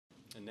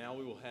And now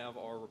we will have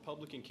our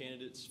Republican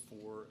candidates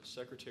for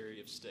Secretary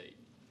of State.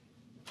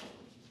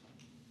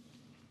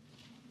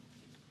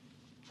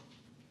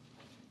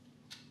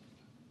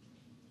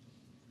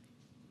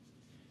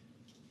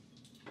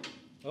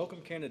 Welcome,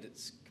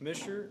 candidates.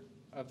 Commissioner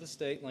of the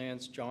State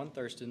Lands, John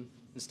Thurston,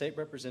 and State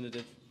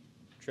Representative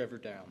Trevor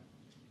Down.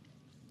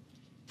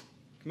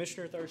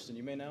 Commissioner Thurston,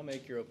 you may now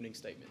make your opening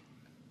statement.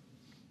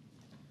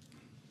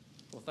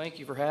 Well, thank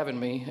you for having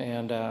me,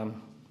 and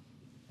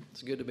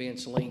it's good to be in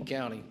Saline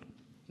County,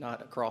 not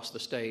across the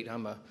state.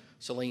 I'm a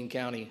Saline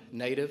County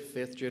native,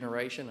 5th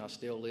generation. I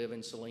still live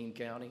in Saline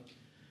County,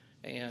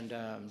 and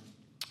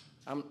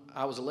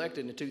I was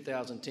elected in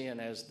 2010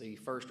 as the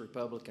first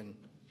Republican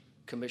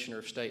Commissioner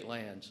of State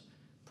Lands.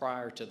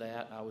 Prior to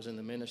that, I was in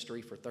the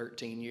ministry for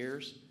 13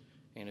 years,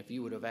 and if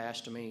you would have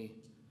asked me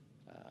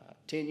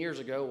 10 years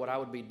ago what I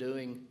would be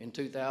doing in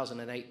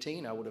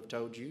 2018, I would have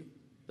told you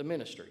the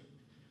ministry.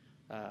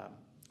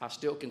 I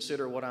still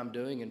consider what I'm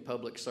doing in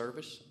public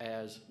service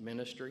as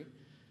ministry.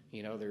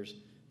 You know, there's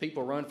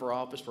people run for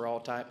office for all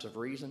types of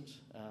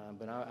reasons,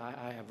 but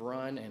I have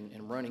run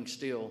and running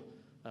still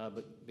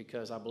but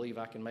because I believe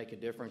I can make a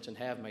difference and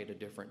have made a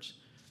difference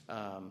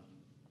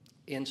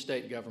in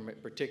state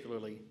government,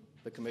 particularly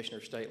the Commissioner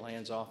of State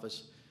Lands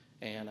office,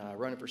 and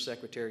running for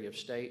Secretary of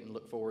State, and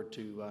look forward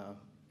to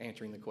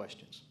answering the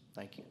questions.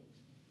 Thank you.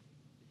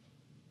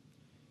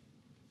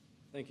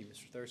 Thank you,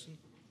 Mr. Thurston.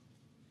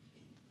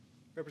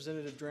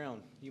 Representative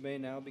Drown, you may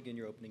now begin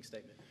your opening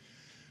statement.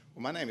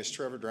 Well, my name is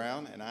Trevor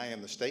Drown, and I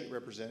am the state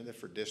representative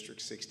for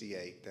District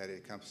 68. That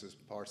encompasses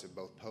parts of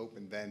both Pope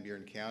and Van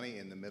Buren County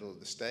in the middle of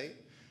the state.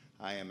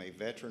 I am a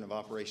veteran of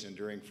Operation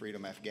Enduring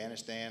Freedom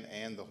Afghanistan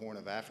and the Horn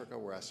of Africa,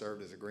 where I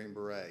served as a Green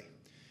Beret.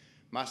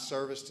 My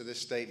service to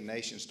this state and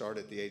nation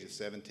started at the age of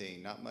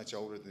 17, not much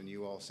older than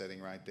you all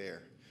sitting right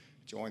there.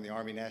 Joined the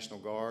Army National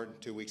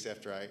Guard 2 weeks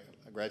after I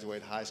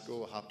graduated high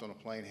school. I hopped on a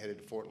plane headed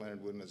to Fort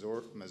Leonard Wood,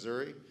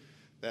 Missouri.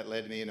 That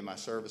led me into my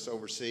service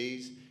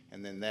overseas,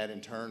 and then that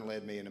in turn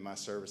led me into my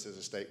service as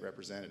a state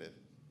representative.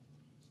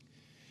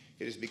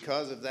 It is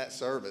because of that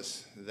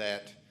service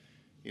that,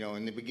 you know,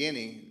 in the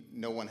beginning,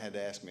 no one had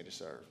to ask me to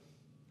serve.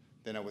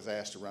 Then I was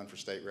asked to run for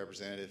state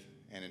representative,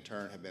 and in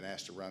turn have been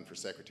asked to run for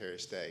Secretary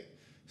of State.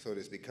 So it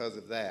is because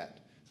of that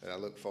that I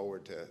look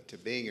forward to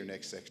being your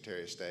next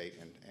Secretary of State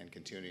and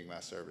continuing my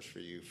service for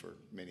you for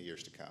many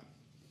years to come.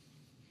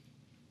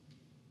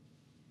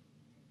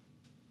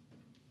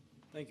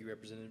 Thank you,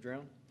 Representative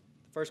Drown.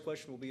 The first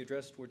question will be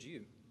addressed towards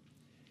you.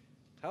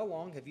 How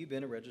long have you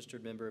been a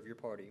registered member of your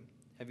party?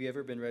 Have you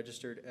ever been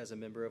registered as a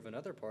member of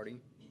another party?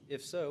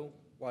 If so,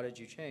 why did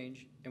you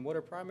change? And what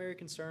are primary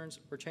concerns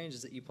or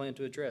changes that you plan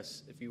to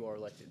address if you are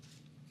elected?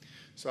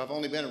 So I've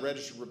only been a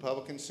registered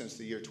Republican since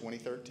the year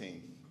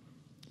 2013.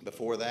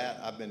 Before that,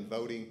 I've been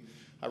voting.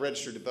 I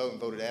registered to vote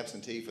and voted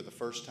absentee for the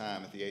first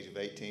time at the age of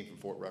 18 from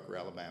Fort Rucker,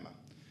 Alabama.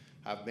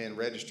 I've been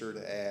registered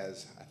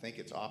as, I think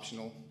it's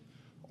optional,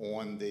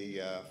 on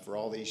the for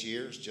all these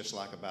years, just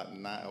like about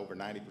over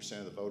 90%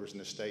 of the voters in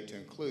the state, to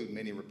include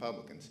many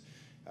Republicans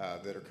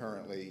that are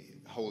currently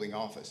holding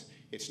office.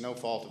 It's no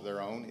fault of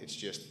their own. It's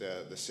just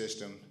the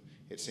system.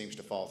 It seems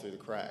to fall through the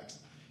cracks.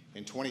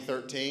 In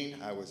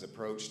 2013, I was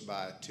approached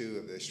by two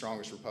of the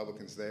strongest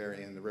Republicans there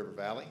in the River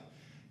Valley,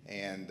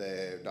 and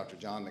Dr.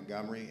 John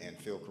Montgomery and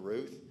Phil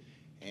Carruth.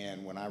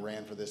 And when I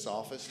ran for this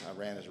office, I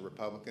ran as a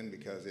Republican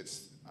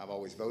because I've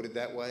always voted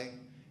that way.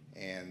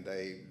 And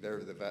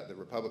the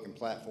Republican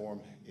platform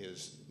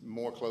is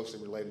more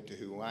closely related to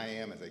who I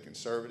am as a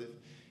conservative,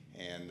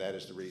 and that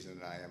is the reason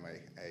that I am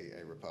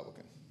a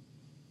Republican.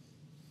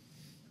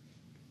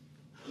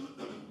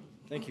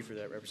 Thank you for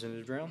that,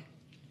 Representative Drown.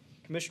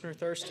 Commissioner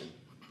Thurston,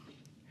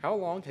 how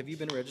long have you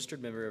been a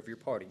registered member of your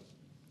party?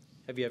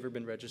 Have you ever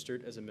been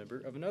registered as a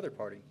member of another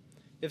party?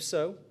 If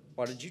so,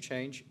 why did you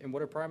change, and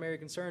what are primary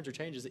concerns or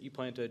changes that you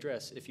plan to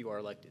address if you are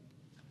elected?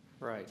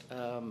 Right.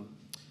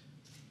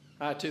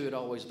 I, too, had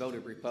always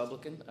voted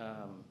Republican.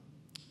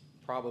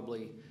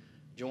 Probably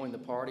joined the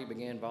party,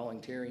 began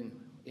volunteering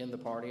in the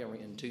party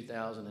in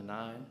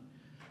 2009.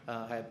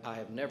 I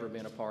have never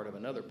been a part of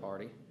another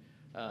party,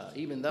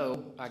 even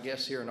though I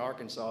guess here in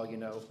Arkansas, you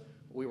know,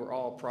 we were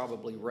all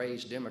probably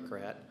raised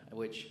Democrat,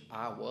 which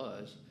I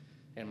was,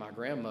 and my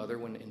grandmother,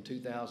 when in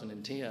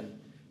 2010,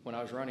 when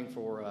I was running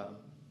for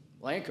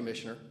land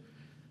commissioner,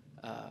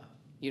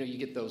 you know, you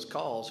get those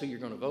calls, who you're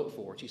going to vote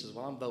for. She says,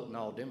 well, I'm voting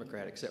all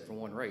Democrat except for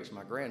one race,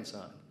 my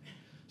grandson.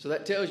 So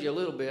that tells you a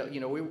little bit, you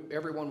know,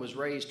 everyone was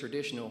raised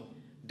traditional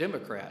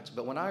Democrats.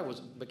 But when I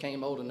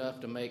became old enough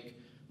to make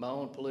my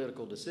own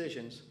political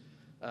decisions,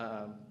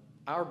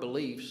 our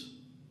beliefs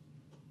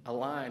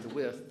aligned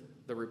with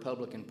the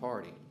Republican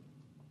Party.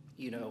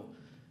 You know,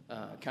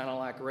 kind of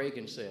like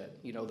Reagan said,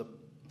 you know,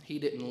 he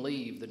didn't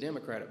leave the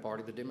Democratic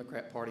Party, the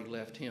Democrat Party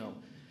left him.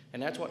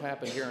 And that's what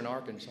happened here in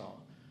Arkansas.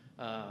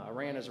 I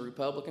ran as a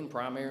Republican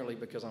primarily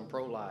because I'm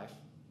pro-life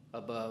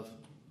above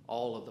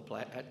all of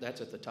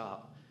that's at the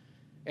top.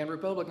 And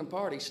Republican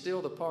Party is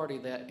still the party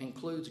that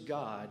includes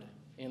God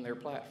in their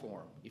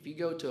platform. If you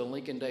go to a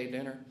Lincoln Day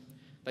dinner,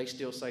 they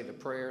still say the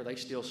prayer, they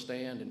still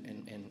stand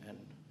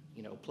and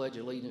you know, pledge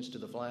allegiance to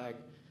the flag,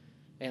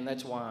 and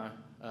that's why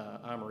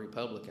I'm a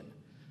Republican.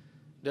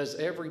 Is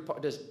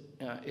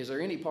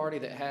there any party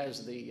that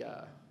has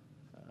their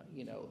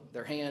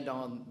hand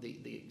on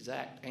the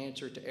exact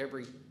answer to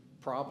every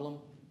problem?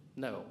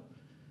 No.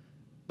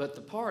 But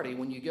the party,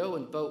 when you go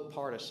and vote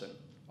partisan,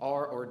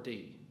 R or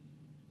D,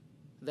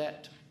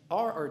 that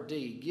R or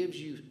D gives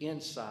you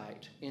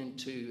insight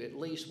into at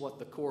least what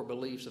the core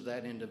beliefs of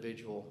that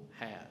individual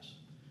has.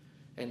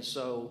 And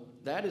so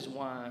that is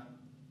why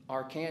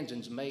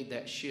Arkansans made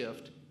that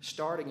shift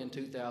starting in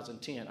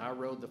 2010. I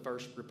rode the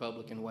first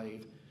Republican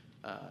wave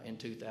in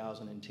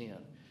 2010.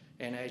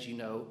 And as you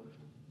know,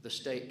 the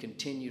state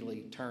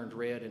continually turned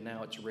red, and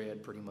now it's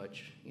red pretty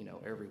much,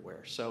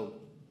 everywhere. So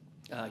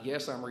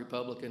yes, I'm a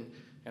Republican,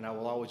 and I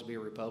will always be a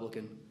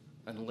Republican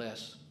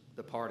unless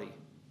the party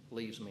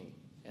leaves me,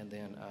 and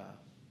then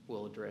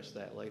we'll address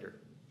that later.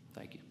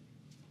 Thank you.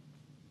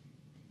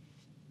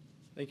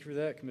 Thank you for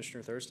that,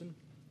 Commissioner Thurston.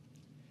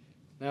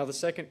 Now, the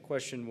second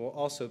question will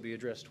also be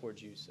addressed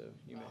towards you, so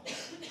you may.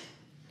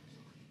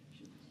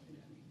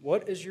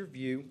 What is your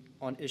view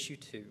on Issue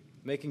 2,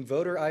 making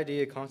voter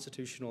ID a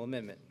constitutional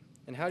amendment?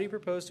 And how do you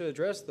propose to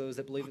address those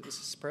that believe that this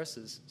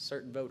suppresses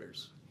certain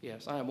voters?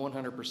 Yes, I am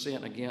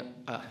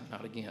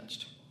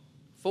 100%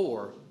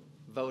 for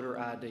voter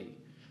ID.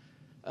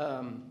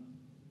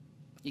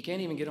 You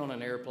can't even get on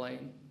an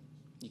airplane.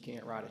 You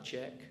can't write a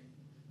check.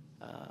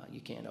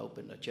 You can't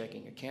open a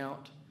checking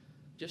account.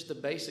 Just the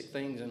basic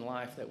things in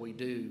life that we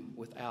do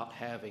without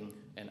having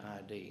an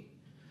ID.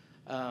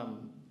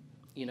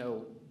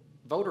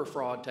 Voter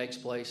fraud takes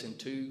place in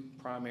two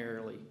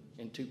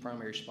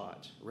primary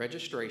spots: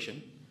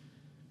 registration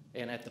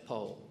and at the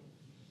poll.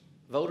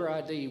 Voter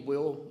ID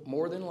will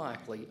more than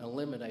likely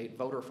eliminate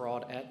voter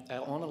fraud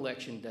on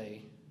election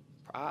day.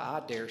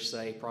 I dare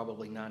say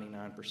probably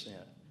 99%.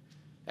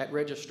 At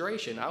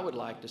registration, I would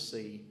like to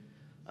see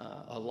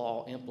a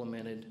law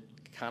implemented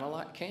kind of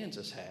like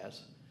Kansas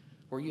has,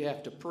 where you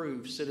have to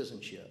prove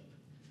citizenship.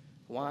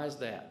 Why is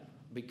that?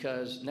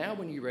 Because now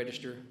when you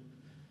register,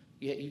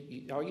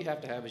 all you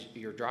have to have is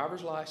your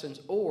driver's license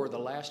or the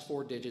last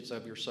 4 digits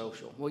of your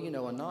social. Well,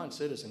 a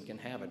non-citizen can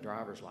have a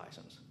driver's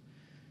license.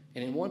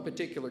 And in one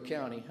particular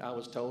county, I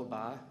was told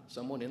by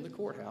someone in the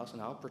courthouse,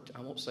 and I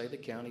won't say the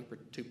county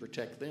to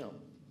protect them,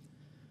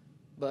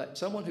 but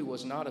someone who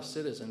was not a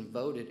citizen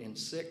voted in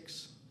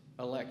 6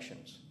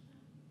 elections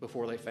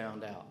before they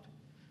found out.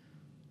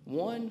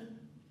 One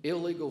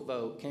illegal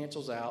vote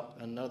cancels out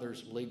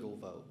another's legal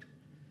vote.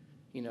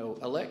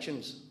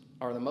 Elections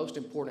are the most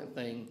important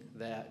thing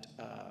that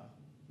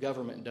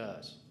government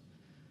does.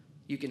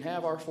 You can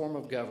have our form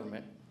of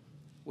government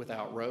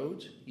without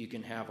roads. You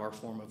can have our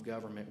form of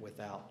government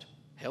without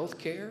health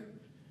care.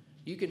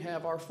 You can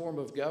have our form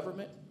of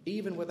government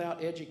even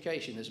without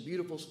education, this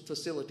beautiful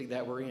facility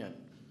that we're in.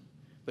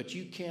 But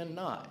you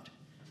cannot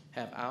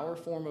have our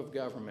form of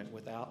government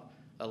without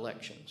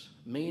elections,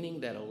 meaning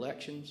that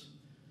elections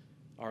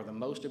are the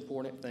most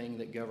important thing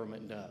that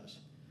government does.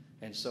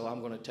 And so I'm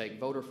going to take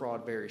voter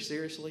fraud very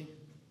seriously,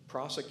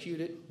 prosecute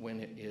it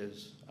when it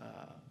is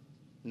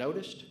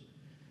noticed,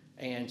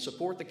 and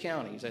support the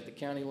counties at the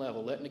county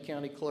level, letting the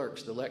county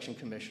clerks, the election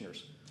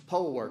commissioners,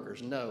 poll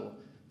workers know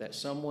that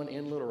someone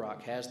in Little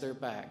Rock has their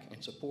back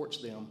and supports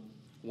them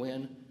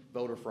when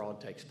voter fraud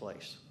takes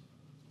place.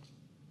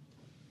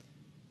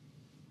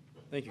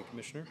 Thank you,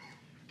 Commissioner.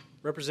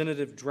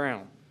 Representative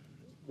Drown,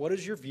 what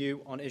is your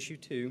view on Issue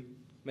 2,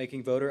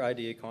 making voter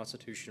ID a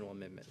constitutional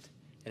amendment?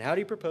 And how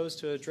do you propose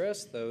to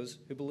address those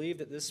who believe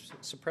that this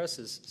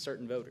suppresses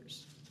certain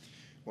voters?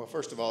 Well,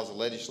 first of all, as a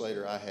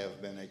legislator, I have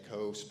been a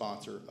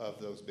co-sponsor of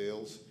those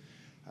bills.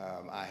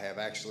 I have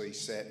actually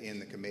sat in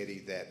the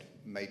committee that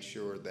made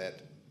sure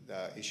that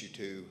Issue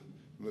 2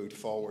 moved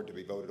forward to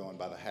be voted on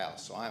by the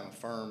House. So I am a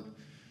firm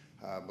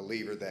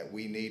believer that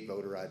we need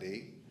voter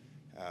ID.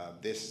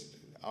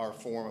 Our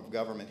form of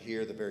government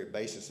here, the very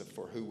basis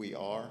for who we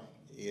are,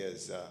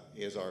 is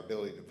our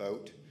ability to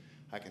vote.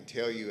 I can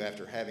tell you,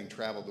 after having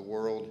traveled the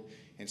world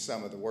in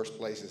some of the worst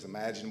places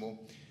imaginable,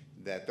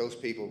 that those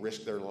people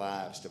risk their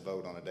lives to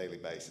vote on a daily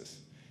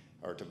basis,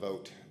 or to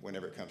vote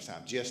whenever it comes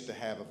time, just to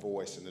have a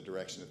voice in the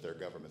direction that their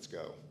governments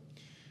go.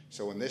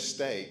 So in this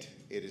state,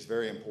 it is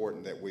very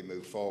important that we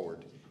move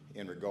forward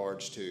in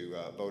regards to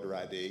voter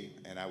ID,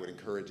 and I would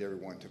encourage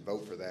everyone to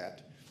vote for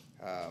that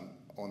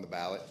on the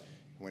ballot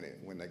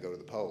when they go to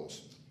the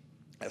polls.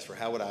 As for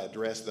how would I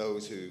address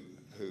those who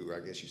I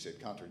guess you said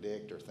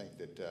contradict or think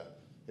that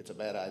it's a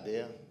bad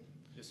idea?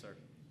 Yes, sir.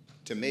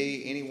 To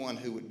me, anyone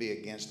who would be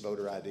against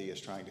voter ID is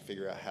trying to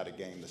figure out how to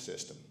game the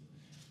system.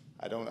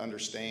 I don't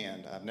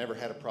understand. I've never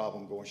had a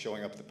problem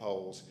showing up at the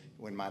polls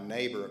when my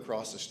neighbor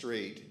across the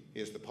street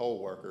is the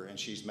poll worker and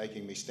she's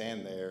making me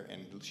stand there,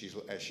 and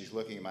as she's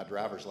looking at my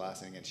driver's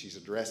license and she's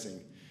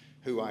addressing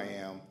who I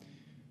am,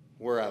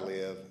 where I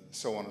live,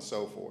 so on and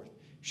so forth.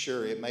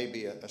 Sure, it may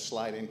be a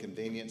slight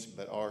inconvenience,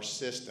 but our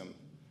system,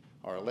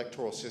 our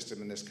electoral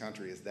system in this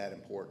country is that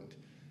important.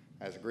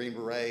 As a Green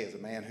Beret, as a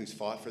man who's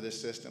fought for this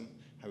system,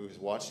 who has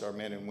watched our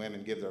men and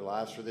women give their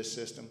lives for this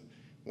system,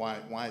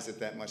 Why is it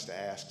that much to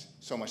ask,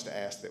 so much to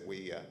ask that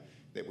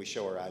we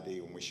show our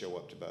ID when we show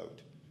up to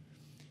vote?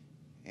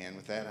 And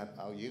with that,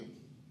 I'll yield.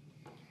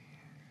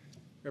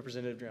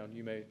 Representative Drown,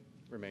 you may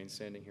remain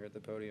standing here at the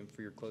podium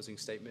for your closing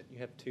statement. You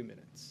have 2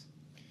 minutes.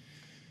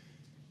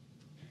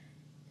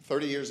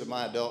 30 years of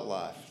my adult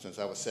life, since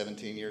I was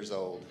 17 years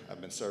old,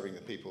 I've been serving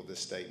the people of this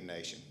state and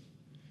nation.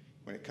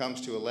 When it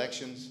comes to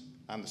elections,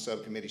 I'm the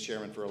subcommittee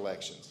chairman for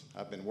elections.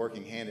 I've been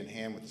working hand in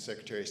hand with the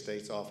Secretary of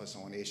State's office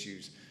on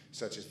issues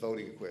such as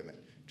voting equipment,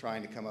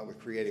 trying to come up with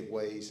creative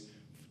ways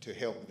to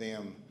help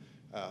them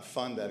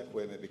fund that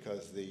equipment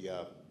because the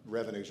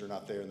revenues are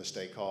not there in the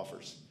state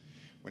coffers.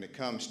 When it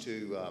comes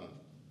to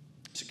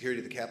security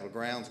of the Capitol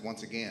grounds,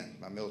 once again,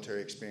 my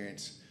military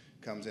experience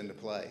comes into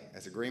play.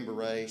 As a Green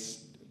Beret,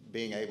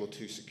 being able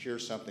to secure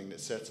something that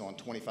sits on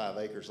 25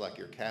 acres like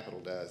your Capitol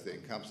does, that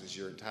encompasses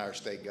your entire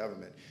state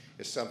government,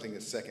 is something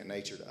that's second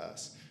nature to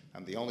us.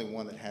 I'm the only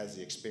one that has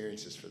the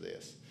experiences for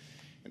this.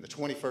 In the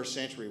 21st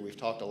century, we've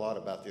talked a lot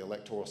about the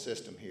electoral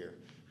system here.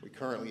 We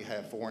currently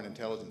have foreign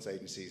intelligence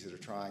agencies that are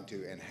trying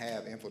to and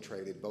have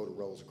infiltrated voter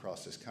rolls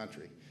across this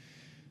country.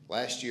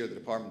 Last year, the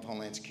Department of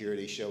Homeland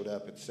Security showed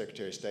up at the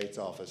Secretary of State's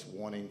office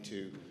wanting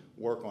to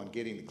work on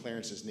getting the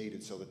clearances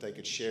needed so that they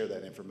could share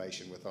that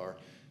information with our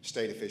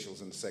state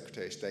officials in the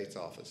Secretary of State's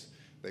office.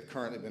 They've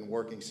currently been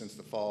working since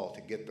the fall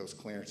to get those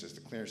clearances,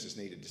 the clearances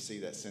needed to see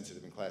that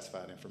sensitive and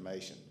classified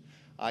information.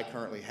 I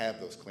currently have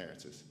those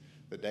clearances.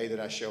 The day that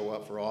I show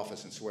up for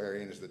office and swear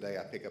in is the day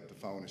I pick up the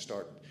phone and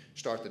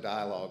start the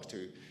dialogues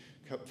to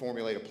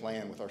formulate a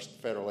plan with our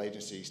federal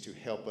agencies to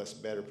help us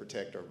better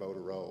protect our voter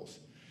rolls.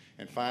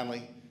 And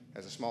finally,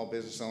 as a small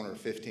business owner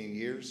of 15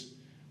 years,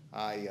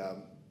 I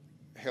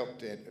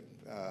helped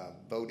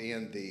vote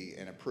in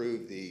and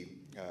approve the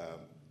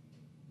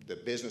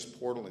business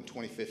portal in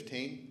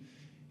 2015.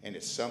 And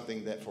it's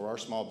something that for our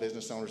small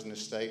business owners in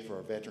this state, for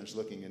our veterans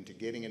looking into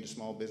getting into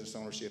small business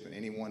ownership, and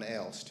anyone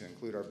else, to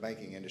include our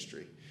banking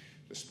industry,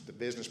 the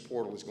business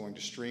portal is going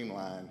to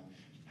streamline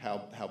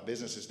how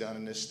business is done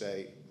in this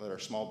state, let our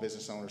small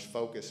business owners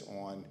focus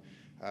on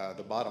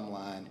the bottom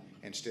line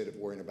instead of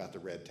worrying about the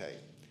red tape.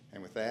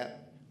 And with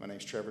that, my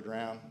name's Trevor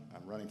Drown.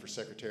 I'm running for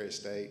Secretary of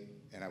State,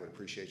 and I would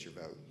appreciate your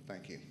vote.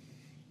 Thank you.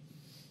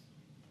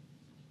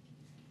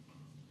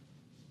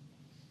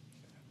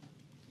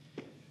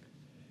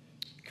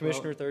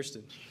 Commissioner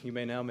Thurston, you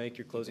may now make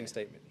your closing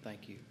statement.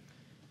 Thank you.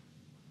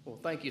 Well,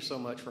 thank you so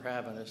much for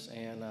having us.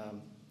 And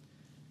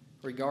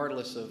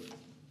regardless of,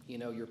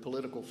 your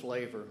political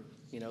flavor,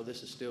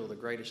 this is still the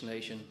greatest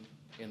nation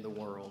in the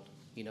world.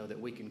 That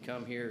we can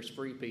come here as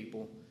free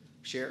people,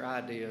 share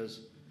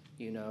ideas,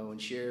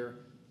 and share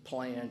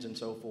plans and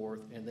so forth,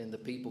 and then the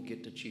people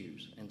get to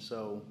choose. And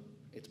so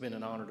it's been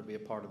an honor to be a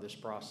part of this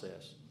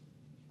process.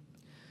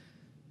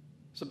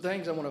 Some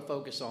things I want to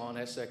focus on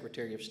as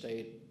Secretary of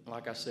State.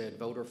 Like I said,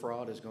 voter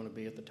fraud is going to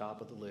be at the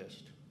top of the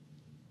list.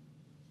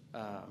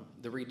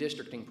 The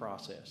redistricting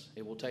process,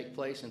 it will take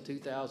place in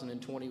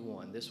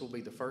 2021. This will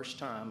be the first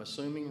time,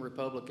 assuming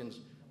Republicans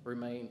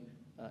remain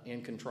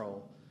in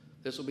control,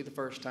 this will be the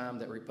first time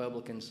that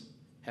Republicans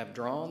have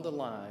drawn the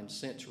line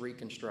since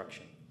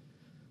Reconstruction.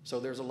 So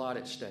there's a lot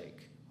at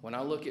stake. When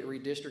I look at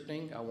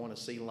redistricting, I want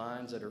to see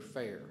lines that are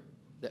fair,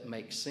 that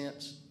make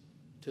sense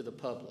to the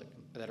public,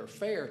 that are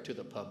fair to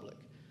the public.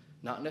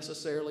 Not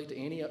necessarily to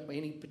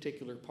any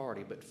particular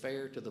party, but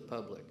fair to the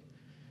public.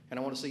 And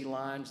I want to see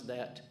lines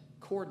that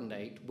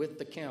coordinate with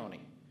the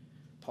county.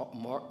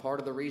 Part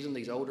of the reason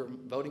these older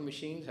voting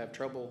machines have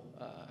trouble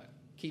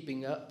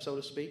keeping up, so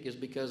to speak, is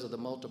because of the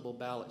multiple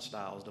ballot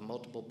styles, the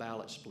multiple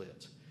ballot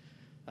splits.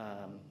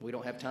 We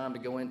don't have time to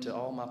go into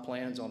all my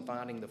plans on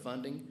finding the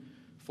funding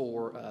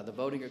for the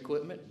voting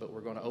equipment, but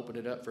we're going to open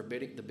it up for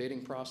the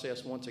bidding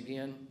process once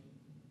again.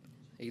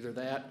 Either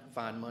that,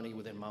 find money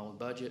within my own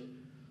budget,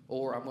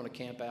 or I'm going to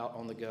camp out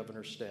on the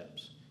governor's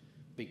steps,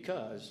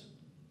 because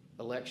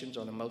elections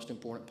are the most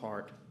important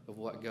part of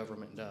what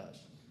government does.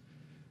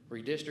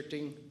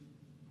 Redistricting,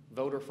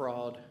 voter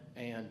fraud,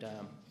 and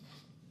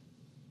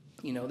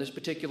this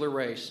particular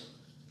race,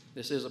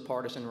 this is a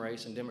partisan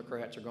race, and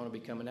Democrats are going to be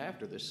coming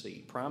after this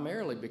seat,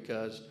 primarily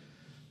because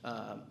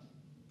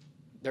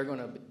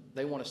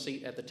they want a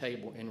seat at the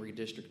table in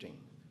redistricting.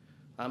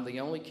 I'm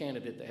the only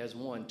candidate that has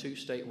won 2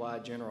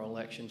 statewide general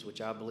elections, which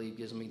I believe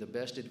gives me the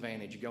best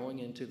advantage going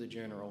into the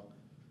general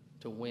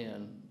to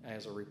win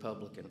as a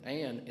Republican.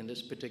 And in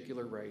this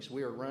particular race,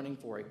 we are running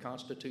for a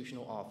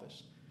constitutional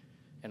office,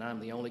 and I'm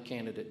the only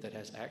candidate that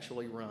has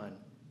actually run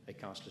a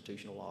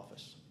constitutional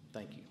office.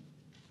 Thank you.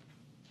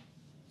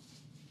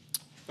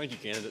 Thank you,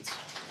 candidates.